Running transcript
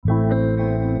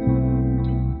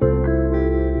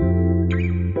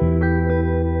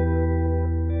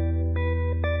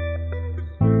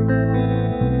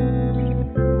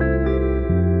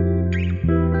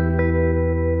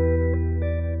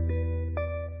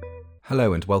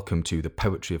Hello and welcome to The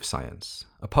Poetry of Science,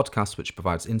 a podcast which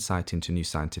provides insight into new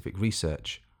scientific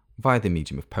research via the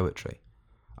medium of poetry.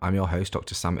 I'm your host,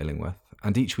 Dr. Sam Illingworth,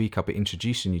 and each week I'll be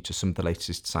introducing you to some of the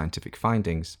latest scientific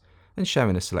findings and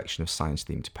sharing a selection of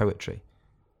science-themed poetry.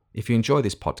 If you enjoy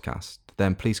this podcast,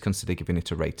 then please consider giving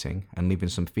it a rating and leaving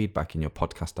some feedback in your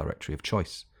podcast directory of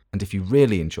choice. And if you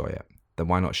really enjoy it, then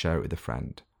why not share it with a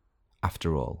friend?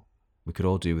 After all, we could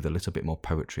all do with a little bit more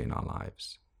poetry in our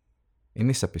lives. In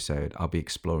this episode, I'll be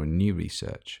exploring new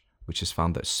research which has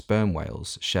found that sperm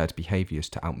whales shared behaviours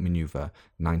to outmaneuver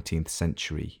 19th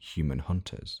century human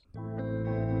hunters.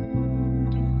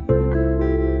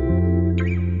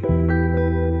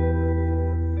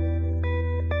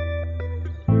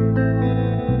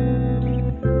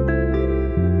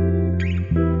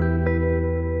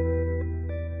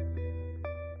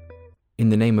 In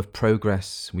the name of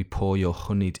progress, we pour your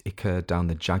honeyed ichor down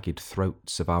the jagged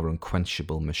throats of our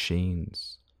unquenchable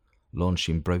machines,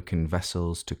 launching broken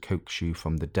vessels to coax you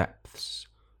from the depths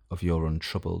of your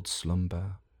untroubled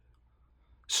slumber.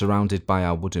 Surrounded by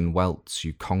our wooden welts,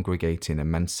 you congregate in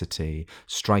immensity,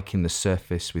 striking the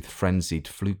surface with frenzied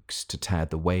flukes to tear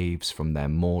the waves from their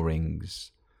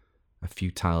moorings, a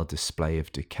futile display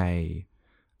of decay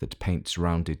that paints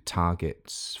rounded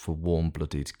targets for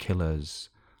warm-blooded killers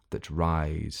that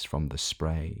rise from the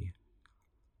spray.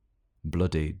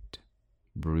 Blooded,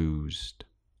 bruised,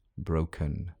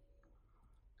 broken,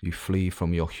 you flee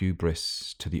from your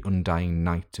hubris to the undying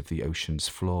night of the ocean's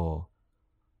floor.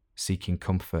 Seeking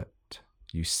comfort,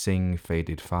 you sing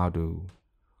faded fado,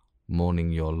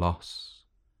 mourning your loss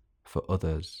for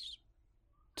others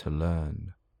to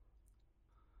learn.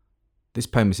 This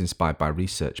poem is inspired by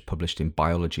research published in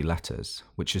Biology Letters,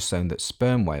 which has shown that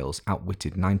sperm whales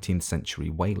outwitted 19th century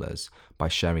whalers by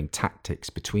sharing tactics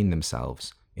between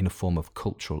themselves in a form of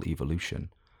cultural evolution.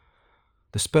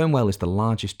 The sperm whale is the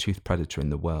largest toothed predator in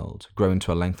the world, growing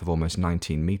to a length of almost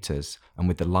 19 metres and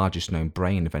with the largest known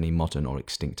brain of any modern or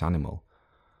extinct animal.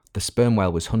 The sperm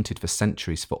whale was hunted for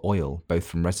centuries for oil, both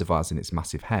from reservoirs in its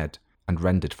massive head and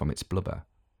rendered from its blubber.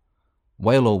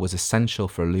 Whale oil was essential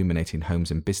for illuminating homes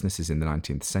and businesses in the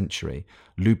 19th century,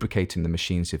 lubricating the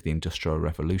machines of the Industrial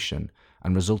Revolution,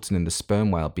 and resulting in the sperm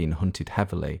whale being hunted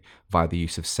heavily via the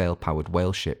use of sail-powered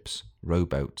whale ships,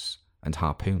 rowboats, and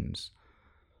harpoons.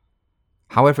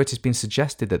 However, it has been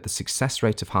suggested that the success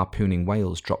rate of harpooning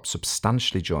whales dropped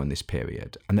substantially during this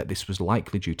period, and that this was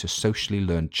likely due to socially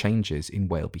learned changes in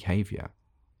whale behaviour.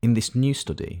 In this new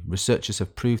study, researchers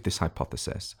have proved this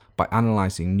hypothesis by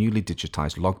analysing newly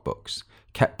digitised logbooks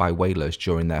kept by whalers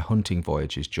during their hunting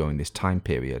voyages during this time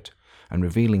period, and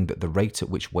revealing that the rate at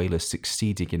which whalers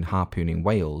succeeded in harpooning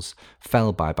whales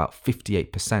fell by about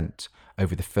 58%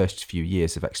 over the first few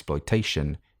years of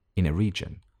exploitation in a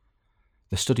region.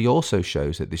 The study also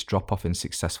shows that this drop-off in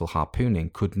successful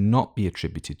harpooning could not be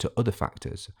attributed to other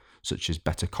factors, such as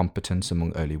better competence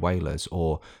among early whalers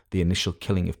or the initial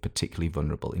killing of particularly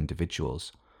vulnerable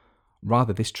individuals.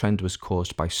 Rather, this trend was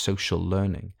caused by social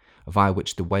learning, via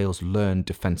which the whales learned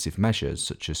defensive measures,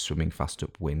 such as swimming fast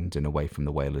upwind and away from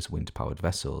the whalers' wind-powered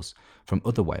vessels, from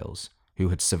other whales who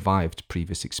had survived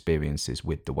previous experiences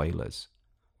with the whalers.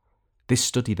 This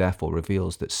study therefore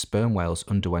reveals that sperm whales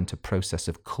underwent a process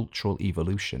of cultural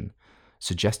evolution,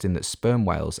 suggesting that sperm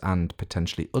whales and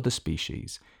potentially other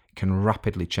species can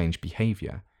rapidly change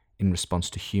behaviour in response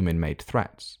to human-made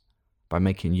threats by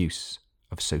making use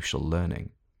of social learning.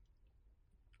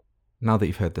 Now that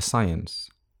you've heard the science,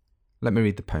 let me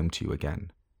read the poem to you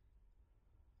again.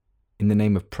 In the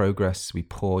name of progress, we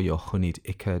pour your honeyed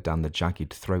ichor down the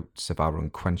jagged throats of our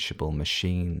unquenchable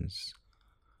machines,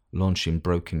 launching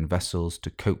broken vessels to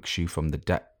coax you from the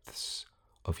depths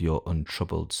of your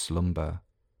untroubled slumber.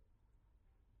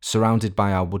 Surrounded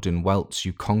by our wooden welts,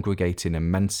 you congregate in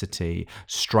immensity,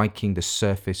 striking the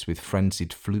surface with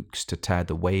frenzied flukes to tear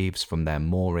the waves from their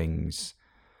moorings,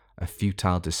 a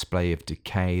futile display of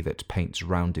decay that paints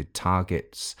rounded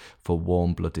targets for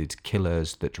warm-blooded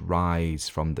killers that rise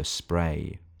from the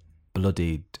spray.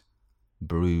 Blooded,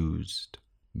 bruised,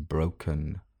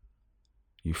 broken,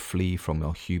 you flee from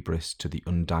your hubris to the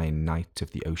undying night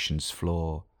of the ocean's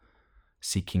floor.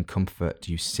 Seeking comfort,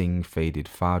 you sing faded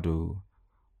fado,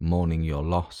 mourning your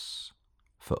loss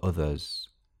for others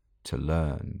to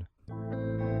learn.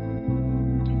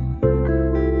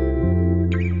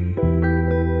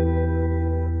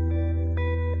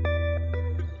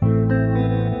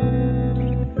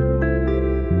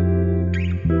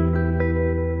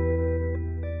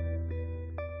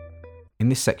 In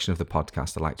this section of the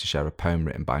podcast, I'd like to share a poem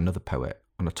written by another poet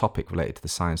on a topic related to the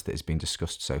science that has been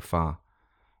discussed so far.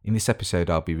 In this episode,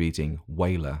 I'll be reading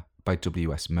Whaler by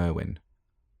W.S. Merwin.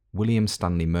 William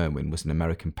Stanley Merwin was an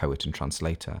American poet and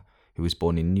translator who was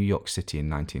born in New York City in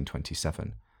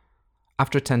 1927.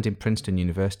 After attending Princeton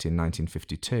University in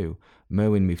 1952,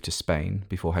 Merwin moved to Spain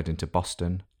before heading to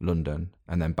Boston, London,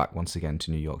 and then back once again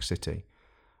to New York City.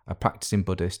 A practicing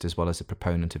Buddhist as well as a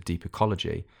proponent of deep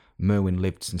ecology, Merwin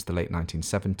lived since the late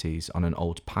 1970s on an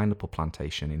old pineapple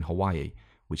plantation in Hawaii,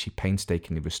 which he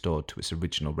painstakingly restored to its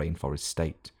original rainforest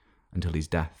state, until his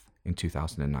death in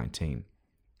 2019.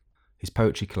 His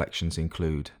poetry collections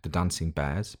include The Dancing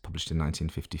Bears, published in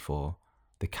 1954,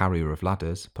 The Carrier of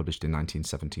Ladders, published in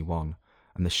 1971,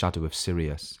 and The Shadow of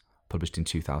Sirius, published in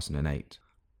 2008.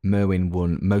 Merwin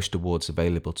won most awards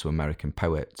available to American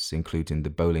poets, including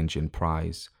the Bollingen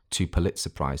Prize, 2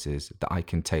 Pulitzer Prizes, the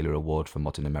Icahn Taylor Award for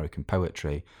Modern American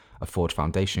Poetry, a Ford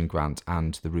Foundation grant,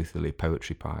 and the Ruth Lilly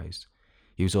Poetry Prize.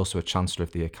 He was also a Chancellor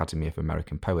of the Academy of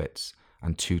American Poets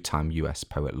and 2-time US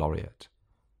Poet Laureate.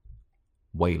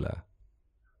 Whaler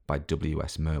by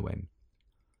W.S. Merwin.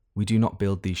 We do not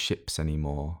build these ships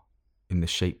anymore, in the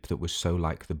shape that was so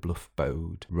like the bluff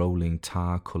bowed, rolling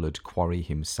tar-coloured quarry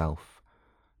himself,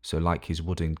 so like his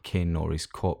wooden kin or his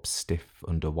corpse stiff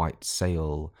under white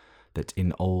sail, that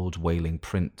in old whaling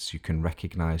prints you can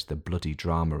recognise the bloody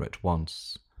drama at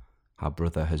once, how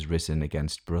brother has risen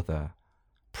against brother,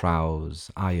 prows,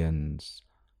 irons.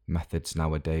 Methods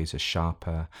nowadays are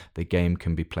sharper, the game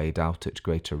can be played out at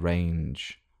greater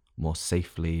range, more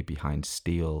safely behind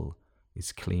steel,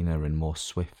 is cleaner and more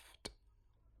swift.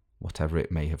 Whatever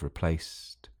it may have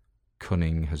replaced,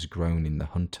 cunning has grown in the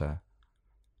hunter.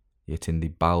 Yet in the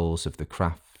bowels of the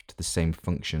craft the same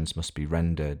functions must be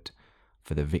rendered,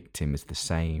 for the victim is the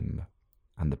same,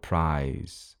 and the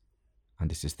prize,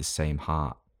 and it is the same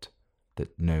heart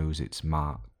that knows its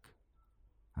mark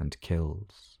and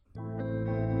kills.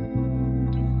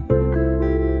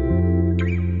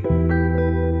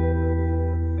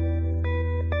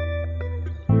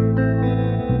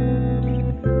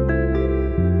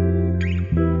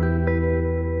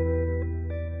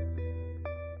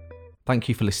 Thank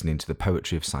you for listening to The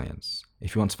Poetry of Science.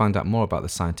 If you want to find out more about the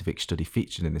scientific study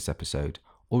featured in this episode,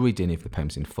 or read any of the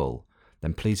poems in full,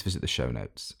 then please visit the show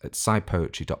notes at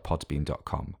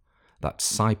scipoetry.podbean.com.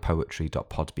 That's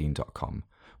scipoetry.podbean.com,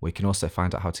 where you can also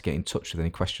find out how to get in touch with any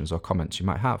questions or comments you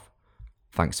might have.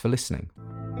 Thanks for listening.